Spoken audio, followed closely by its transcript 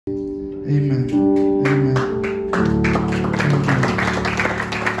Amen. Amen. Amen.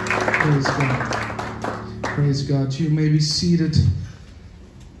 Praise God. Praise God. You may be seated.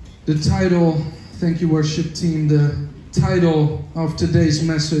 The title, thank you worship team, the title of today's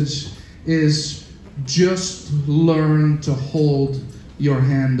message is Just Learn to Hold Your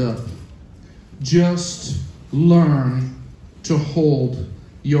Hand Up. Just learn to hold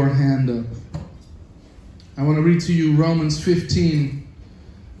your hand up. I want to read to you Romans 15,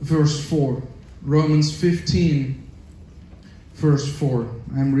 verse 4. Romans 15, verse 4.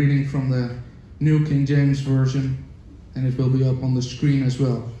 I'm reading from the New King James Version, and it will be up on the screen as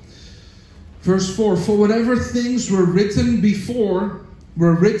well. Verse 4, for whatever things were written before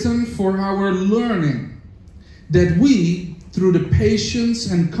were written for our learning, that we, through the patience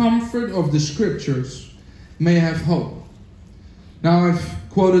and comfort of the Scriptures, may have hope. Now, I've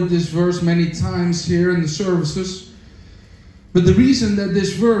quoted this verse many times here in the services, but the reason that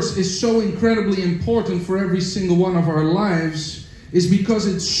this verse is so incredibly important for every single one of our lives is because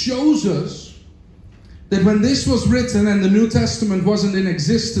it shows us that when this was written and the New Testament wasn't in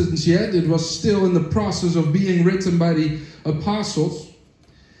existence yet, it was still in the process of being written by the apostles,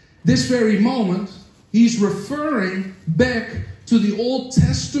 this very moment, he's referring back to the Old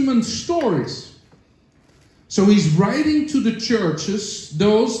Testament stories. So he's writing to the churches,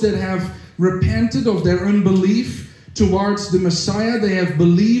 those that have repented of their unbelief towards the Messiah. They have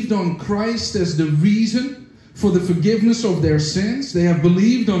believed on Christ as the reason for the forgiveness of their sins. They have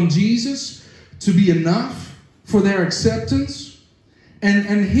believed on Jesus to be enough for their acceptance.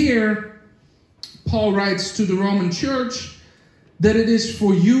 And here, Paul writes to the Roman church that it is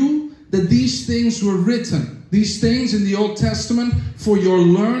for you that these things were written. These things in the Old Testament for your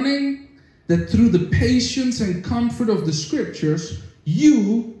learning, that through the patience and comfort of the Scriptures,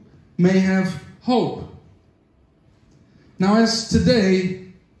 you may have hope. Now, as today,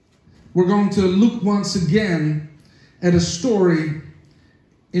 we're going to look once again at a story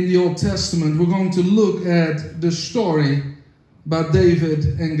in the Old Testament. We're going to look at the story about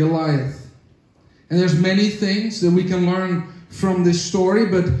David and Goliath. And there's many things that we can learn from this story,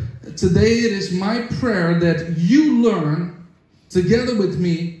 but today it is my prayer that you learn, together with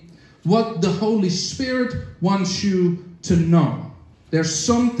me, what the Holy Spirit wants you to know. There's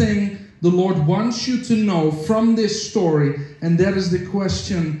something the Lord wants you to know from this story, and that is the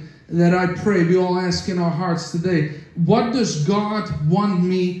question that I pray we all ask in our hearts today. What does God want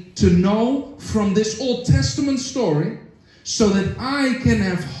me to know from this Old Testament story so that I can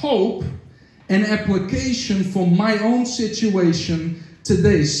have hope and application for my own situation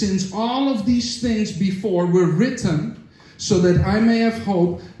today? Since all of these things before were written so that I may have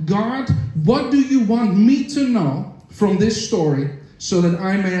hope, God, what do you want me to know from this story so that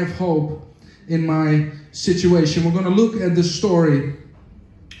I may have hope in my situation? We're going to look at the story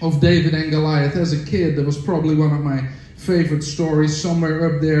of David and Goliath. As a kid, that was probably one of my favorite stories,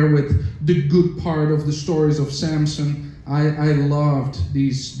 somewhere up there with the good part of the stories of Samson. I loved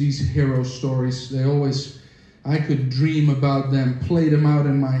these hero stories. They always, I could dream about them, play them out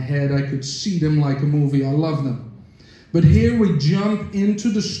in my head. I could see them like a movie. I love them. But here we jump into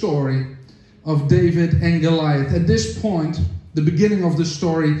the story of David and Goliath. At this point, the beginning of the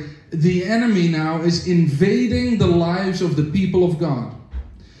story, the enemy now is invading the lives of the people of God.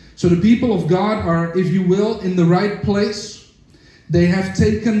 So the people of God are, if you will, in the right place. They have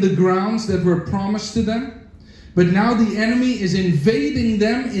taken the grounds that were promised to them. But now the enemy is invading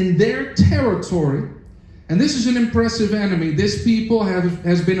them in their territory. And this is an impressive enemy. This people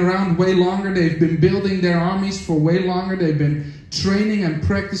has been around way longer. They've been building their armies for way longer. They've been training and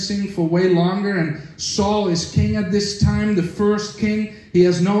practicing for way longer. And Saul is king at this time, the first king. He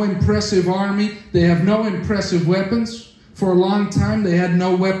has no impressive army. They have no impressive weapons. For a long time, they had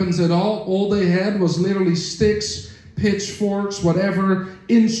no weapons at all. All they had was literally sticks, pitchforks, whatever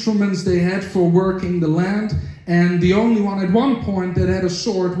instruments they had for working the land. And the only one at one point that had a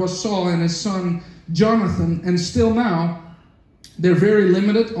sword was Saul and his son Jonathan, and still now, they're very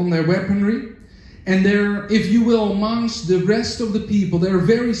limited on their weaponry, and they're, if you will, amongst the rest of the people, they're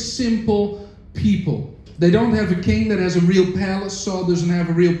very simple people. They don't have a king that has a real palace. Saul doesn't have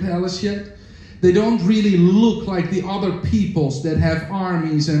a real palace yet. They don't really look like the other peoples that have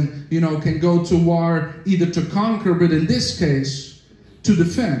armies and, can go to war either to conquer, but in this case, to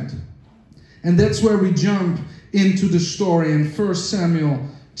defend. And that's where we jump into the story in 1 Samuel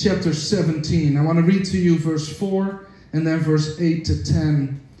chapter 17. I want to read to you verse 4 and then verse 8 to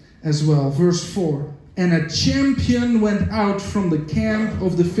 10 as well. Verse 4. And a champion went out from the camp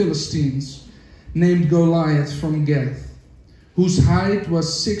of the Philistines, named Goliath from Gath, whose height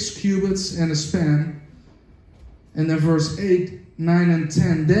was 6 cubits and a span. And then verse 8. 9 and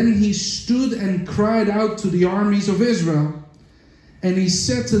 10. Then he stood and cried out to the armies of Israel, and he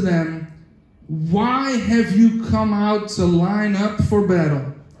said to them, why have you come out to line up for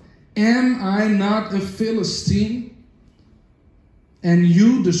battle? Am I not a Philistine? And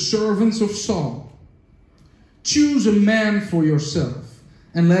you, the servants of Saul, choose a man for yourself,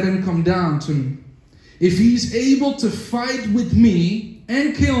 and let him come down to me. If he's able to fight with me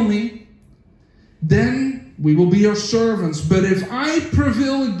and kill me, then we will be your servants. But if I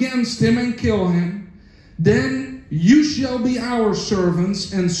prevail against him and kill him, then you shall be our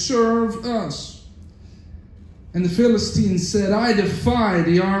servants and serve us. And the Philistines said, I defy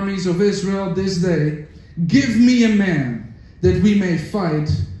the armies of Israel this day. Give me a man that we may fight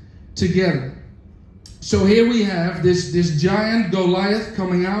together. So here we have this giant Goliath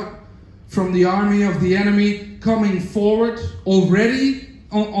coming out from the army of the enemy, coming forward already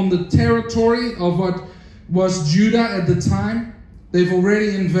on the territory of what was Judah at the time. They've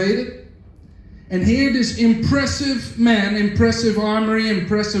already invaded. And here this impressive man, impressive armory,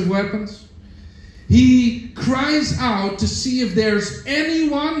 impressive weapons, he cries out to see if there's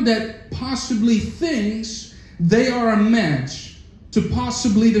anyone that possibly thinks they are a match to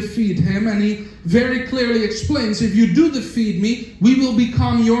possibly defeat him. And he very clearly explains, if you do defeat me, we will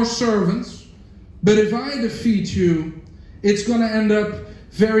become your servants. But if I defeat you, it's going to end up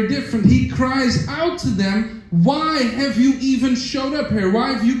very different. He cries out to them, why have you even showed up here?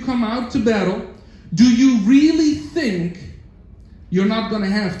 Why have you come out to battle? Do you really think you're not going to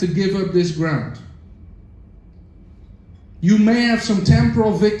have to give up this ground? You may have some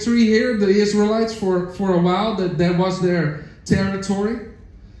temporal victory here, the Israelites, for a while, that was their territory.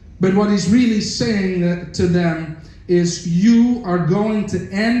 But what he's really saying to them is, you are going to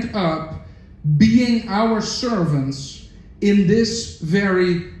end up being our servants in this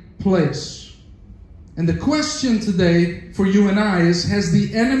very place. And the question today for you and I is, has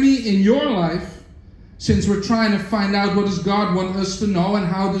the enemy in your life, since we're trying to find out what does God want us to know and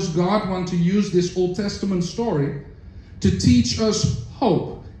how does God want to use this Old Testament story to teach us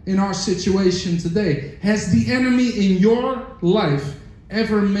hope in our situation today, has the enemy in your life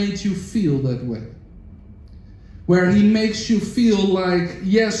ever made you feel that way? Where he makes you feel like,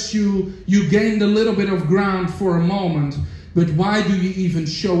 yes, you gained a little bit of ground for a moment, but why do you even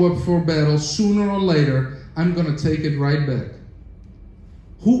show up for battle? Sooner or later, I'm going to take it right back.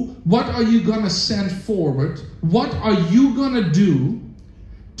 What are you going to send forward? What are you going to do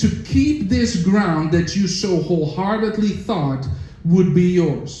to keep this ground that you so wholeheartedly thought would be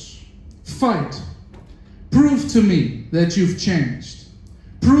yours? Fight. Prove to me that you've changed.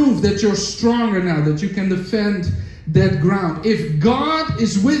 Prove that you're stronger now, that you can defend that ground. If God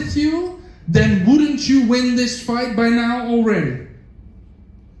is with you, then wouldn't you win this fight by now already?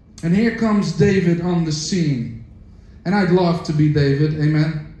 And here comes David on the scene. And I'd love to be David,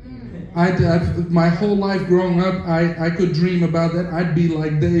 amen? My whole life growing up, I could dream about that. I'd be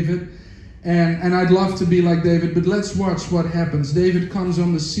like David. And I'd love to be like David. But let's watch what happens. David comes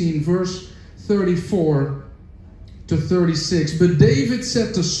on the scene, verse 34 to 36. But David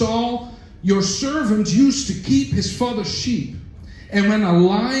said to Saul, your servant used to keep his father's sheep. And when a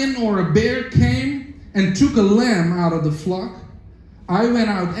lion or a bear came and took a lamb out of the flock, I went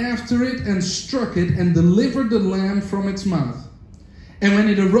out after it and struck it and delivered the lamb from its mouth. And when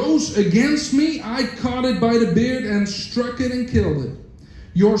it arose against me, I caught it by the beard and struck it and killed it.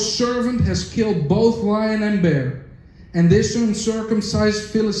 Your servant has killed both lion and bear. And this uncircumcised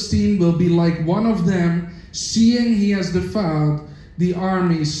Philistine will be like one of them, seeing he has defiled the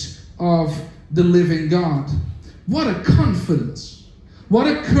armies of the living God. What a confidence. What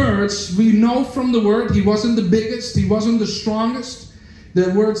a courage. We know from the word, he wasn't the biggest, he wasn't the strongest. The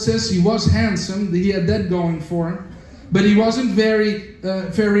word says he was handsome, he had that going for him. But he wasn't very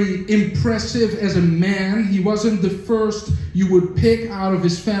impressive as a man. He wasn't the first you would pick out of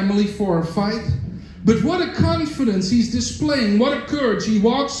his family for a fight. But what a confidence he's displaying. What a courage. He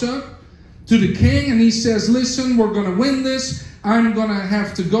walks up to the king and he says, listen, we're going to win this. I'm going to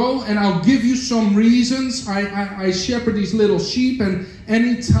have to go and I'll give you some reasons. I shepherd these little sheep, and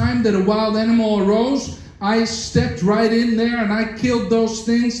any time that a wild animal arose, I stepped right in there and I killed those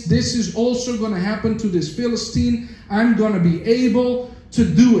things. This is also going to happen to this Philistine. I'm going to be able to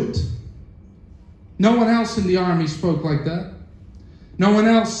do it. No one else in the army spoke like that. No one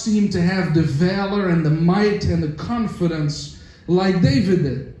else seemed to have the valor and the might and the confidence like David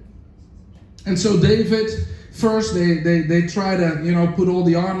did. And so David, first they try to, put all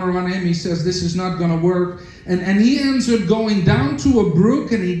the armor on him. He says this is not going to work. And he ends up going down to a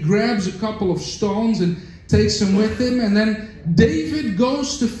brook and he grabs a couple of stones and takes them with him. And then David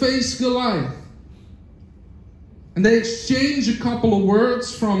goes to face Goliath. And they exchange a couple of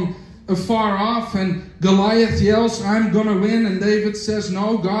words from afar off, and Goliath yells, "I'm gonna win," and David says,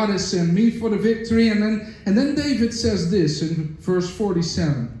 "No, God has sent me for the victory." And then David says this in verse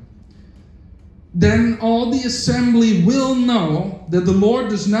 47. "Then all the assembly will know that the Lord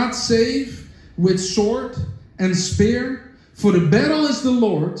does not save with sword and spear, for the battle is the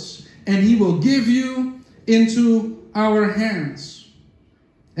Lord's, and he will give you into our hands."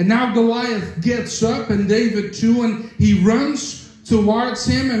 And now Goliath gets up, and David too, and he runs towards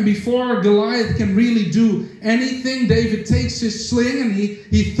him. And before Goliath can really do anything, David takes his sling and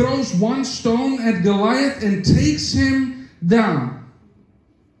he throws one stone at Goliath and takes him down.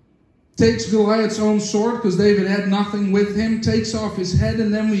 Takes Goliath's own sword, because David had nothing with him, takes off his head,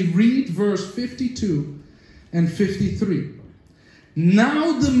 and then we read verse 52 and 53.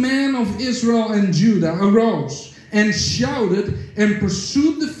 "Now the men of Israel and Judah arose and shouted and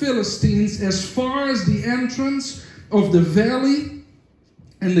pursued the Philistines as far as the entrance of the valley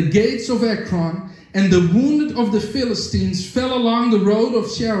and the gates of Ekron, and the wounded of the Philistines fell along the road of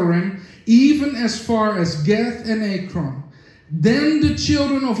Shaaraim, even as far as Gath and Ekron. Then the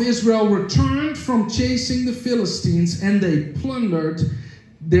children of Israel returned from chasing the Philistines, and they plundered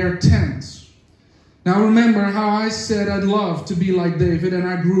their tents." Now remember how I said I'd love to be like David, and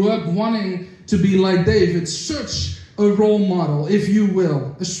I grew up wanting to be like David. Such a role model, if you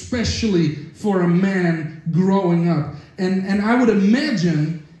will, especially for a man growing up. And I would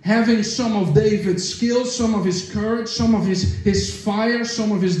imagine having some of David's skills, some of his courage, some of his fire,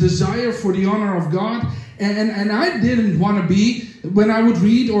 some of his desire for the honor of God. And I didn't want to be, when I would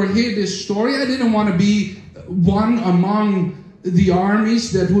read or hear this story, I didn't want to be one among the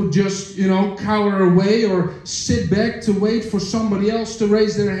armies that would just, cower away or sit back to wait for somebody else to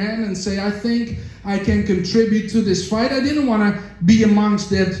raise their hand and say, "I think I can contribute to this fight." I didn't want to be amongst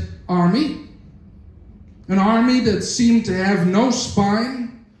that army. An army that seemed to have no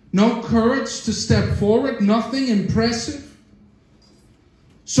spine, no courage to step forward, nothing impressive.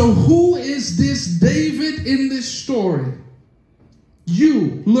 So who is this David in this story?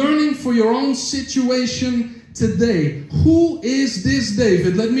 You, learning for your own situation today. Who is this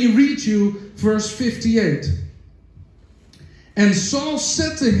David? Let me read you verse 58. "And Saul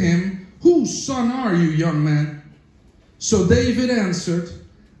said to him, 'Whose son are you, young man?' So David answered,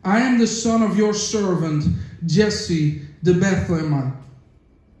 'I am the son of your servant Jesse the Bethlehemite.'"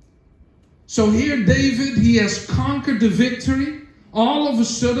 So here David, he has conquered the victory. All of a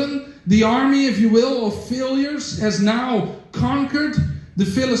sudden, the army, if you will, of failures has now conquered the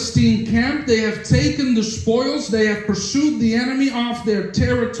Philistine camp. They have taken the spoils. They have pursued the enemy off their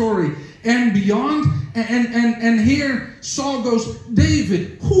territory and beyond. And here Saul goes,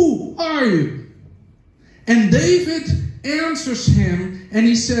 "David, who are you?" And David answers him, and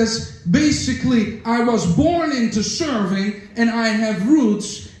he says, basically, "I was born into serving, and I have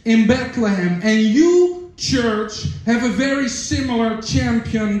roots in Bethlehem. And you, church, have a very similar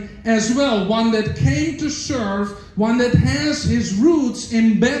champion as well. One that came to serve, one that has his roots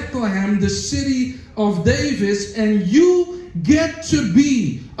in Bethlehem, the city of David. And you get to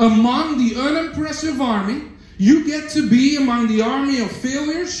be among the unimpressive army. You get to be among the army of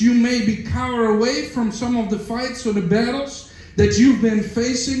failures. You maybe cower away from some of the fights or the battles that you've been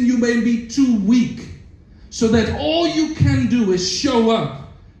facing. You may be too weak, so that all you can do is show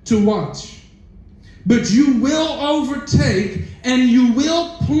up to watch. But you will overtake and you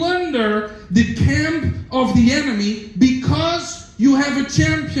will plunder the camp of the enemy because you have a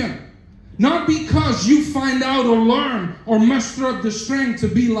champion. Not because you find out or learn or muster up the strength to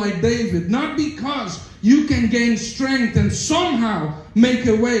be like David. Not because you can gain strength and somehow make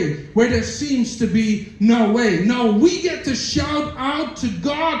a way where there seems to be no way. No, we get to shout out to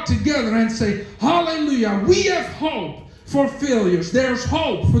God together and say, "Hallelujah, we have hope for failures. There's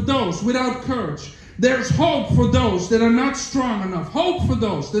hope for those without courage. There's hope for those that are not strong enough. Hope for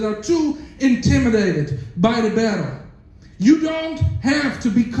those that are too intimidated by the battle." You don't have to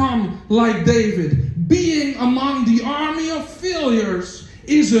become like David. Being among the army of failures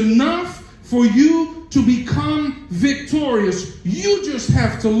is enough for you to become victorious. You just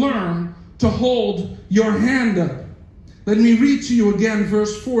have to learn to hold your hand up. Let me read to you again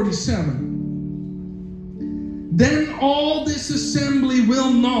verse 47. "Then all this assembly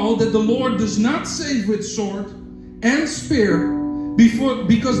will know that the Lord does not save with sword and spear,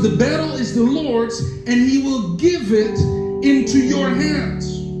 because the battle is the Lord's, and he will give it into your hands."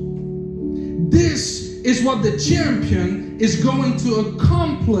 This is what the champion is going to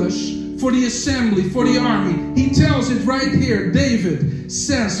accomplish for the assembly, for the army. He tells it right here. David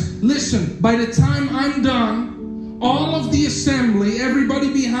says, "Listen, by the time I'm done, all of the assembly, everybody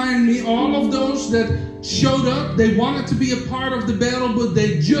behind me, all of those that showed up. They wanted to be a part of the battle, but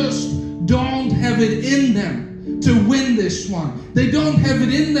they just don't have it in them to win this one. They don't have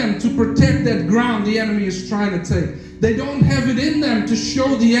it in them to protect that ground the enemy is trying to take. They don't have it in them to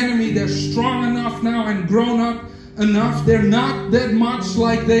show the enemy they're strong enough now and grown up enough. They're not that much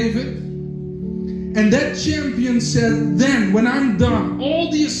like David. And that champion said, then when I'm done, all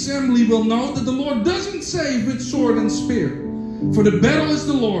the assembly will know that the Lord doesn't save with sword and spear. For the battle is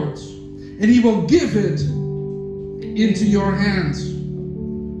the Lord's, and He will give it into your hands.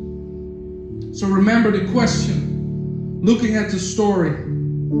 So remember the question, looking at the story,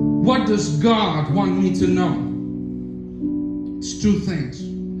 what does God want me to know? It's two things.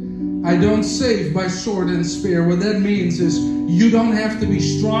 I don't save by sword and spear. What that means is you don't have to be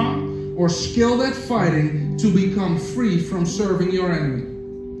strong or skilled at fighting to become free from serving your enemy.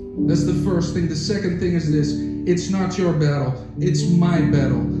 That's the first thing. The second thing is this: it's not your battle, it's my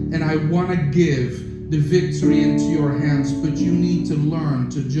battle, and I want to give the victory into your hands, but you need to learn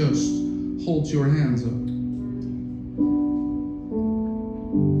to just hold your hands up.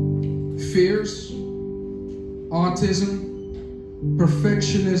 Fears, autism,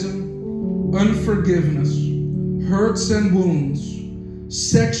 perfectionism, unforgiveness, hurts and wounds,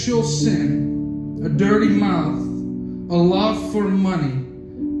 sexual sin, a dirty mouth, a love for money,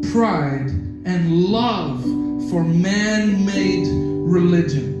 pride, and love for man-made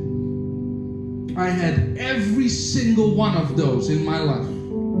religion. I had every single one of those in my life.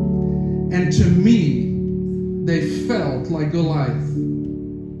 And to me, they felt like Goliath.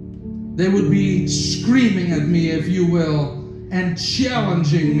 They would be screaming at me, if you will, and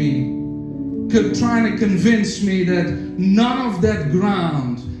challenging me, trying to convince me that none of that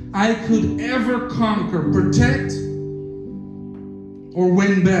ground I could ever conquer, protect, or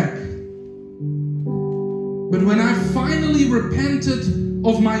win back. But when I finally repented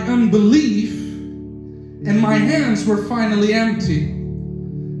of my unbelief and my hands were finally empty,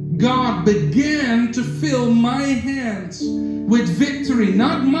 God began to fill my hands with victory.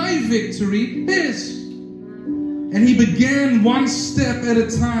 Not my victory, His. And He began one step at a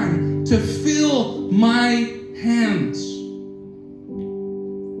time to fill my hands.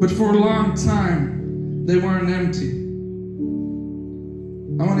 But for a long time, they weren't empty.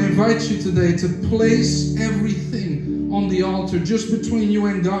 I want to invite you today to place everything on the altar just between you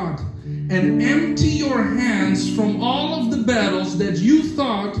and God, and empty your hands from all of the battles that you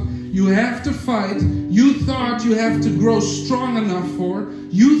thought you have to fight, you thought you have to grow strong enough for,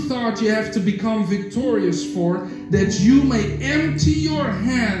 you thought you have to become victorious for, that you may empty your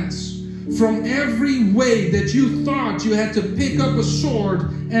hands from every way that you thought you had to pick up a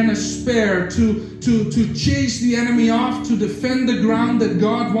sword and a spear to chase the enemy off, to defend the ground that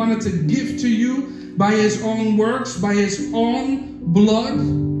God wanted to give to you by His own works, by His own blood,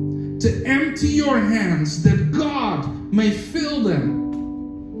 to empty your hands that God may fill them.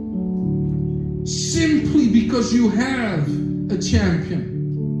 Simply because you have a champion.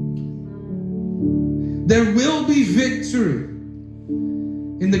 There will be victory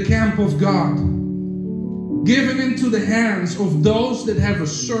in the camp of God, given into the hands of those that have a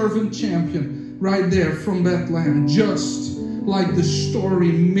servant champion right there from Bethlehem, just like the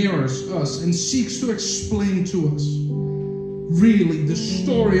story mirrors us and seeks to explain to us really the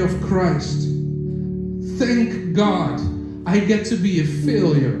story of Christ. Thank God I get to be a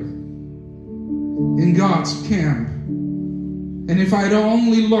failure in God's camp. And if I'd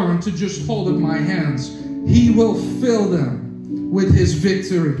only learn to just hold up my hands, He will fill them with His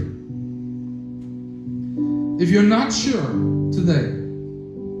victory. If you're not sure today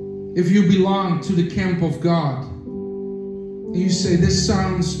if you belong to the camp of God, and you say, this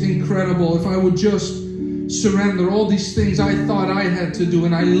sounds incredible, if I would just surrender all these things I thought I had to do,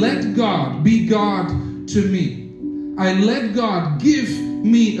 and I let God be God to me, I let God give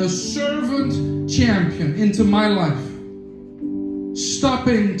me a servant champion into my life,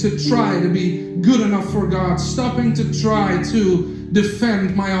 stopping to try to be good enough for God, stopping to try to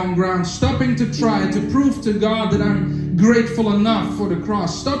defend my own ground, stopping to try to prove to God that I'm grateful enough for the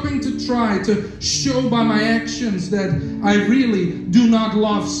cross, stopping to try to show by my actions that I really do not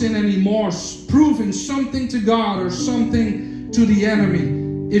love sin anymore, proving something to God or something to the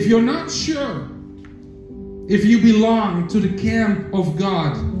enemy. If you're not sure if you belong to the camp of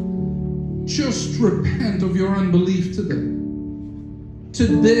God, just repent of your unbelief today.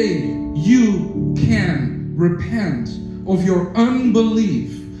 Today, you can repent of your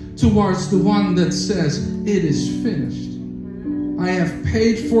unbelief towards the one that says, it is finished. I have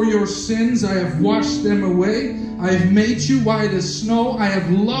paid for your sins. I have washed them away. I have made you white as snow. I have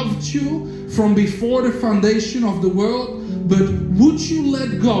loved you from before the foundation of the world. But would you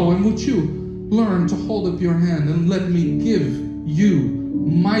let go and would you learn to hold up your hand and let me give you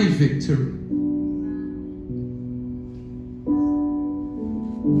my victory.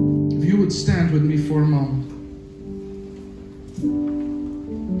 If you would stand with me for a moment.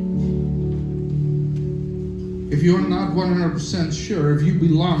 If you're not 100% sure if you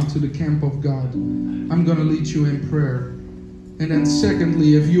belong to the camp of God, I'm going to lead you in prayer. And then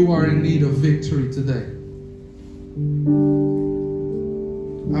secondly, if you are in need of victory today,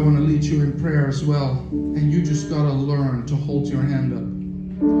 I want to lead you in prayer as well. And you just got to learn to hold your hand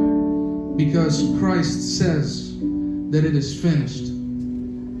up. Because Christ says that it is finished.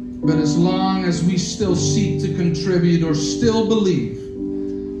 But as long as we still seek to contribute or still believe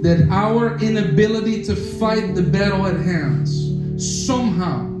that our inability to fight the battle at hand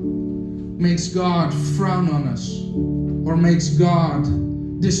somehow makes God frown on us or makes God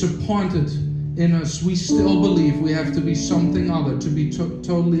disappointed in us, we still believe we have to be something other to be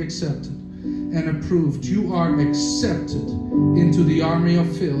totally accepted and approved. You are accepted into the army of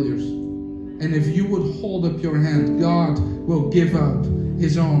failures. And if you would hold up your hand, God will give up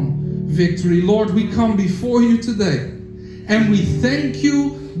His own victory. Lord, we come before you today and we thank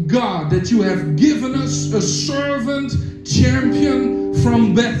you, God, that you have given us a servant champion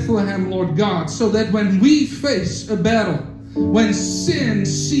from Bethlehem, Lord God, so that when we face a battle, when sin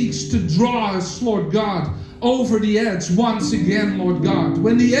seeks to draw us, Lord God, over the edge once again, Lord God,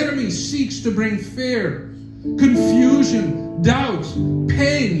 when the enemy seeks to bring fear, confusion, doubt,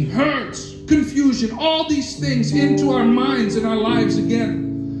 pain, hurt, confusion, all these things into our minds and our lives again,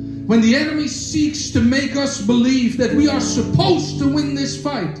 when the enemy seeks to make us believe that we are supposed to win this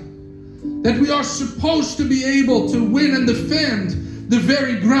fight, that we are supposed to be able to win and defend the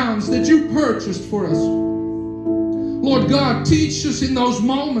very grounds that you purchased for us. Lord God, teach us in those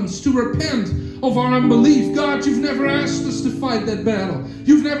moments to repent of our unbelief. God, you've never asked us to fight that battle.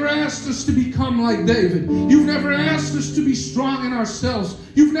 You've never asked us to become like David. You've never asked us to be strong in ourselves.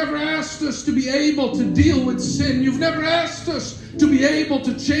 You've never asked us to be able to deal with sin. You've never asked us to be able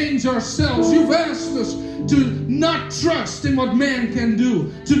to change ourselves. You've asked us to not trust in what man can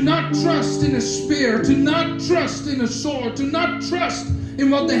do, to not trust in a spear, to not trust in a sword, to not trust in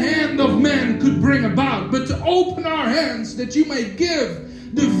what the hand of man could bring about, but to open our hands that you may give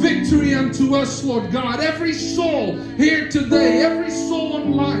the victory unto us, Lord God. Every soul here today, every soul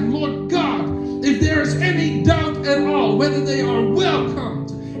online, Lord God, if there is any doubt at all whether they are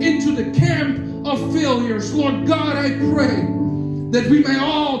welcomed into the camp of failures, Lord God, I pray that we may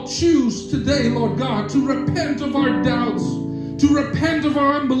all choose today, Lord God, to repent of our doubts, to repent of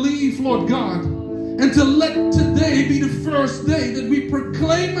our unbelief, Lord God, and to let today be the first day that we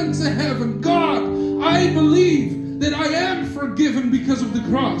proclaim unto heaven, God, I believe that I am forgiven because of the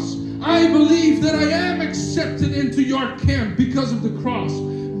cross. I believe that I am accepted into your camp because of the cross.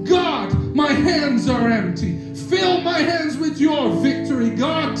 God, my hands are empty. Fill my hands with your victory,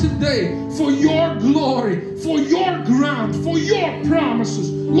 God, today, for your glory, for your ground, for your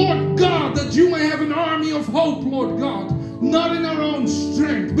promises. Lord God, that you may have an army of hope, Lord God, not in our own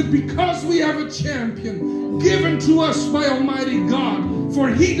strength, but because we have a champion given to us by Almighty God, for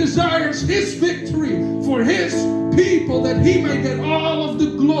He desires His victory for His people, that He may get all of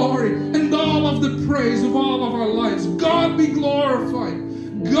the glory and all of the praise of all of our lives. God be glorified.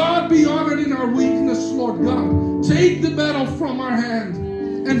 God be honored in our weakness, Lord God. Take the battle from our hand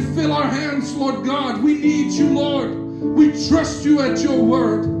and fill our hands, Lord God. We need you, Lord. We trust you at your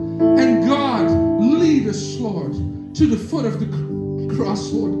word. And God, lead us, Lord, to the foot of the cross,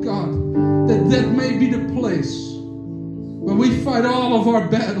 Lord God, that may be the place where we fight all of our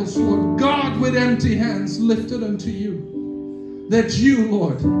battles, Lord God, with empty hands lifted unto you. That you,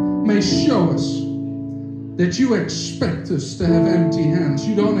 Lord, may show us that you expect us to have empty hands.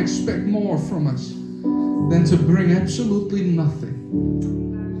 You don't expect more from us than to bring absolutely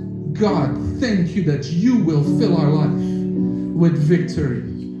nothing. God, thank you that you will fill our life with victory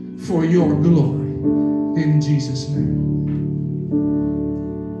for your glory. In Jesus' name.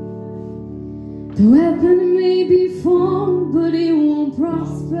 The weapon may be formed, but it won't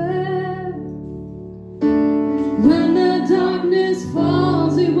prosper. When the darkness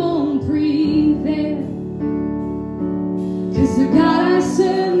falls, it won't prevail. 'Cause the God I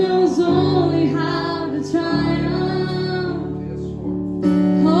serve knows only how to triumph.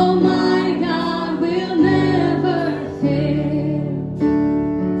 Oh, my God will never fail.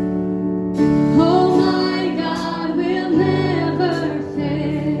 Oh, my God will never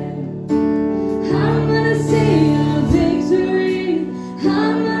fail. I'm gonna sing a victory.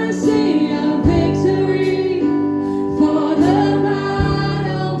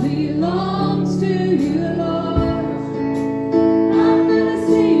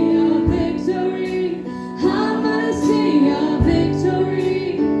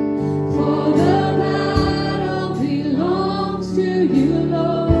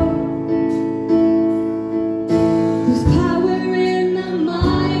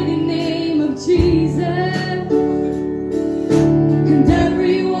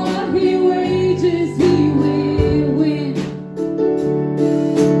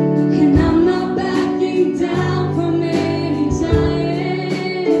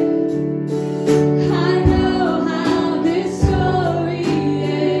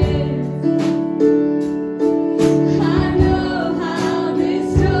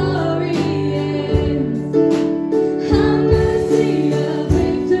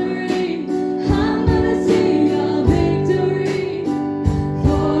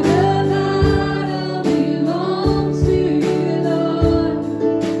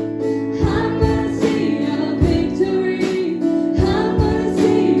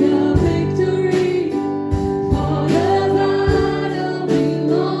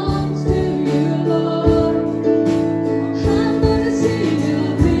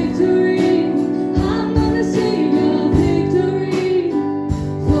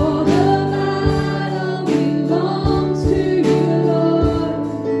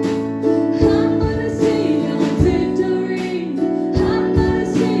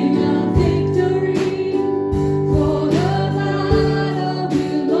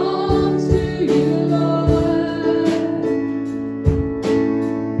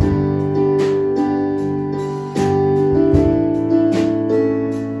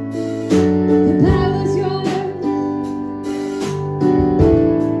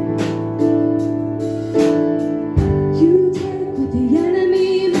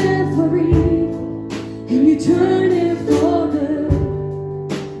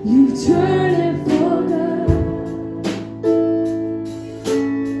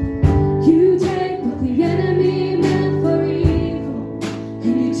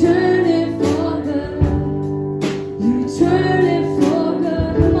 turn it for good. You turn it for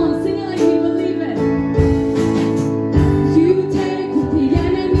good. Come on, sing it like you believe it. You take what the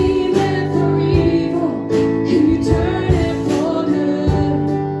enemy meant for evil, and you turn it for good.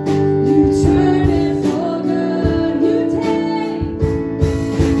 You turn it for good.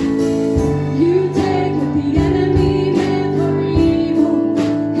 You take what the enemy meant for evil,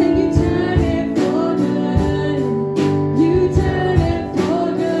 and you turn it for good. You turn it for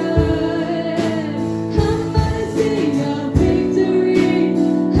good. I'm gonna see your victory.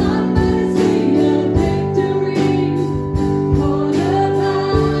 I'm gonna see your victory. For the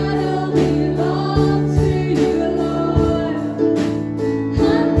battle belongs to you, Lord.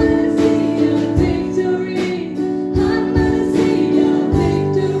 I'm gonna see your victory. I'm gonna see your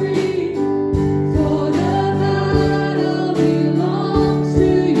victory. For the battle belongs to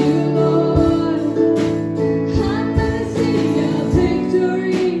you, Lord. I'm gonna see your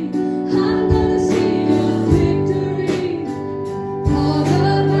victory. I'm gonna see your victory. For the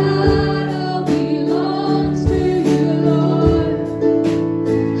battle belongs to you, Lord.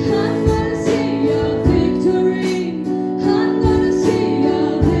 I'm gonna see your victory. I'm gonna see your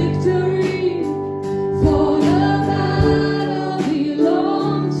victory. For the battle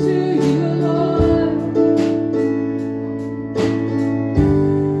belongs to you, Lord.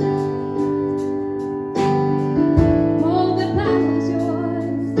 All the battle's yours.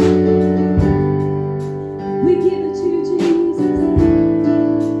 We give it to you, Jesus.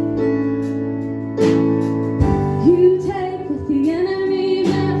 You take what the enemy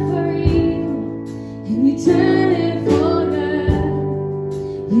meant for evil, and you turn it for good.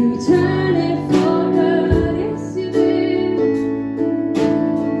 You turn it for